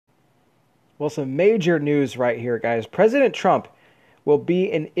Well, some major news right here, guys. President Trump will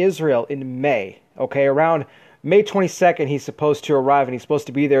be in Israel in May. Okay, around May 22nd, he's supposed to arrive, and he's supposed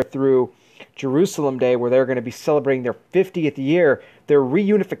to be there through Jerusalem Day, where they're going to be celebrating their 50th year, their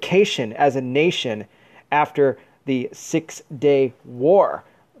reunification as a nation after the Six-Day War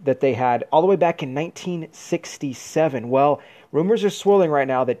that they had all the way back in 1967. Well, rumors are swirling right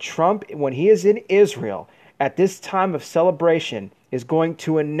now that Trump, when he is in Israel at this time of celebration, is going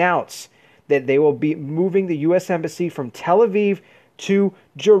to announce that they will be moving the U.S. Embassy from Tel Aviv to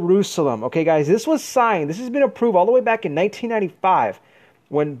Jerusalem. Okay, guys, this was signed. This has been approved all the way back in 1995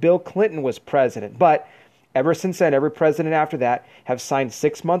 when Bill Clinton was president. But ever since then, every president after that have signed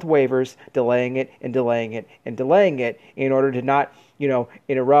 6-month waivers, delaying it and delaying it and delaying it in order to not,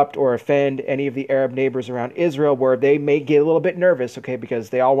 interrupt or offend any of the Arab neighbors around Israel, where they may get a little bit nervous, okay, because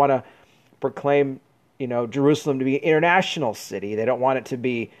they all want to proclaim, Jerusalem to be an international city. They don't want it to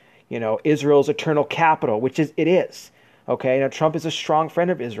be Israel's eternal capital, which it is. Okay, now Trump is a strong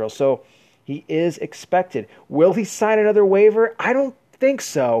friend of Israel, so he is expected. Will he sign another waiver? I don't think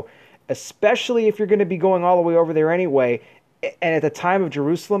so, especially if you're going to be going all the way over there anyway. And at the time of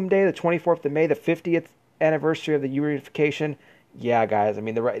Jerusalem Day, the 24th of May, the 50th anniversary of the reunification, yeah, guys,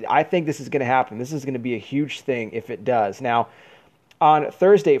 I think this is going to happen. This is going to be a huge thing if it does. Now, on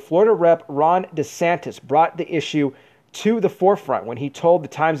Thursday, Florida Rep. Ron DeSantis brought the issue to the forefront when he told the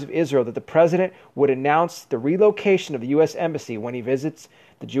Times of Israel that the president would announce the relocation of the U.S. Embassy when he visits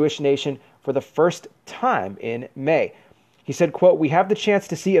the Jewish nation for the first time in May. He said, quote, "We have the chance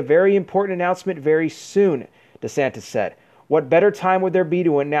to see a very important announcement very soon," DeSantis said. "What better time would there be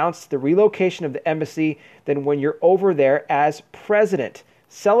to announce the relocation of the embassy than when you're over there as president,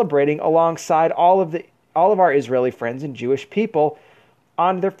 celebrating alongside all of our Israeli friends and Jewish people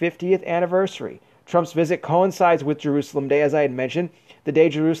on their 50th anniversary. Trump's visit coincides with Jerusalem Day, as I had mentioned, the day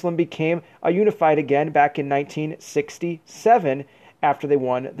Jerusalem became unified again back in 1967 after they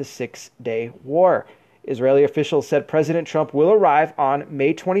won the Six-Day War. Israeli officials said President Trump will arrive on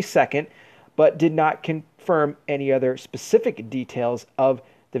May 22nd, but did not confirm any other specific details of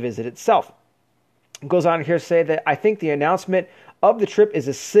the visit itself. It goes on here to say that I think the announcement of the trip is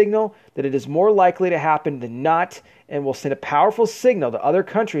a signal that it is more likely to happen than not, and will send a powerful signal to other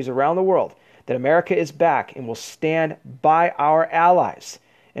countries around the world that America is back and will stand by our allies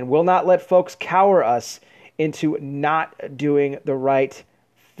and will not let folks cower us into not doing the right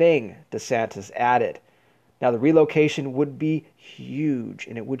thing," DeSantis added. Now, the relocation would be huge,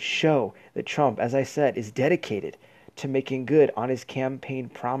 and it would show that Trump, as I said, is dedicated to making good on his campaign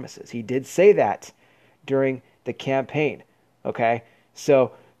promises. He did say that during the campaign, okay?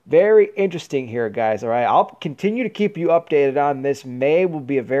 So, very interesting here, guys, all right? I'll continue to keep you updated on this. May will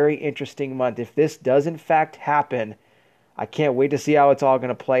be a very interesting month. If this does, in fact, happen, I can't wait to see how it's all going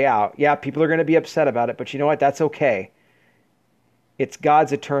to play out. Yeah, people are going to be upset about it, but you know what? That's okay. It's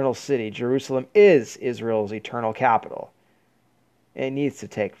God's eternal city. Jerusalem is Israel's eternal capital. It needs to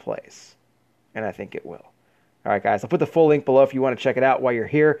take place, and I think it will. All right, guys, I'll put the full link below if you want to check it out while you're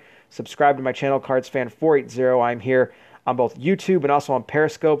here. Subscribe to my channel, CardsFan480. I'm here on both YouTube and also on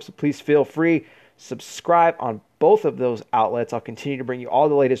Periscope, so please feel free. Subscribe on both of those outlets. I'll continue to bring you all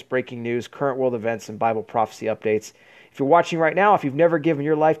the latest breaking news, current world events, and Bible prophecy updates. If you're watching right now, if you've never given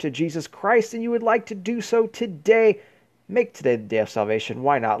your life to Jesus Christ and you would like to do so today, make today the day of salvation.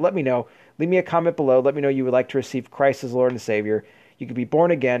 Why not? Let me know. Leave me a comment below. Let me know you would like to receive Christ as Lord and Savior. You can be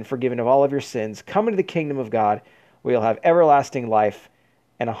born again, forgiven of all of your sins, come into the kingdom of God, where you'll have everlasting life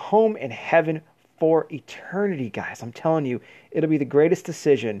and a home in heaven for eternity, guys. I'm telling you, it'll be the greatest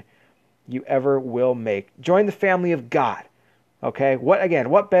decision you ever will make. Join the family of God, okay?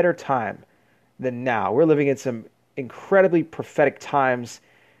 What better time than now? We're living in some incredibly prophetic times.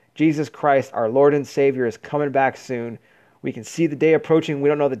 Jesus Christ, our Lord and Savior, is coming back soon. We can see the day approaching. We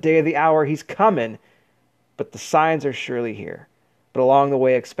don't know the day or the hour He's coming, but the signs are surely here. But along the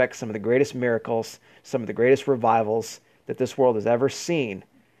way, expect some of the greatest miracles, some of the greatest revivals that this world has ever seen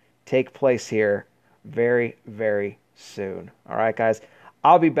take place here very, very soon. All right, guys,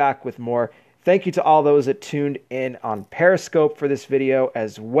 I'll be back with more. Thank you to all those that tuned in on Periscope for this video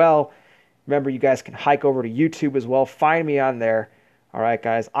as well. Remember, you guys can hike over to YouTube as well. Find me on there. All right,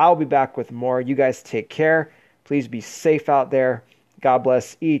 guys, I'll be back with more. You guys take care. Please be safe out there. God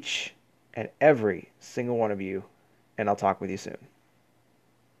bless each and every single one of you, and I'll talk with you soon.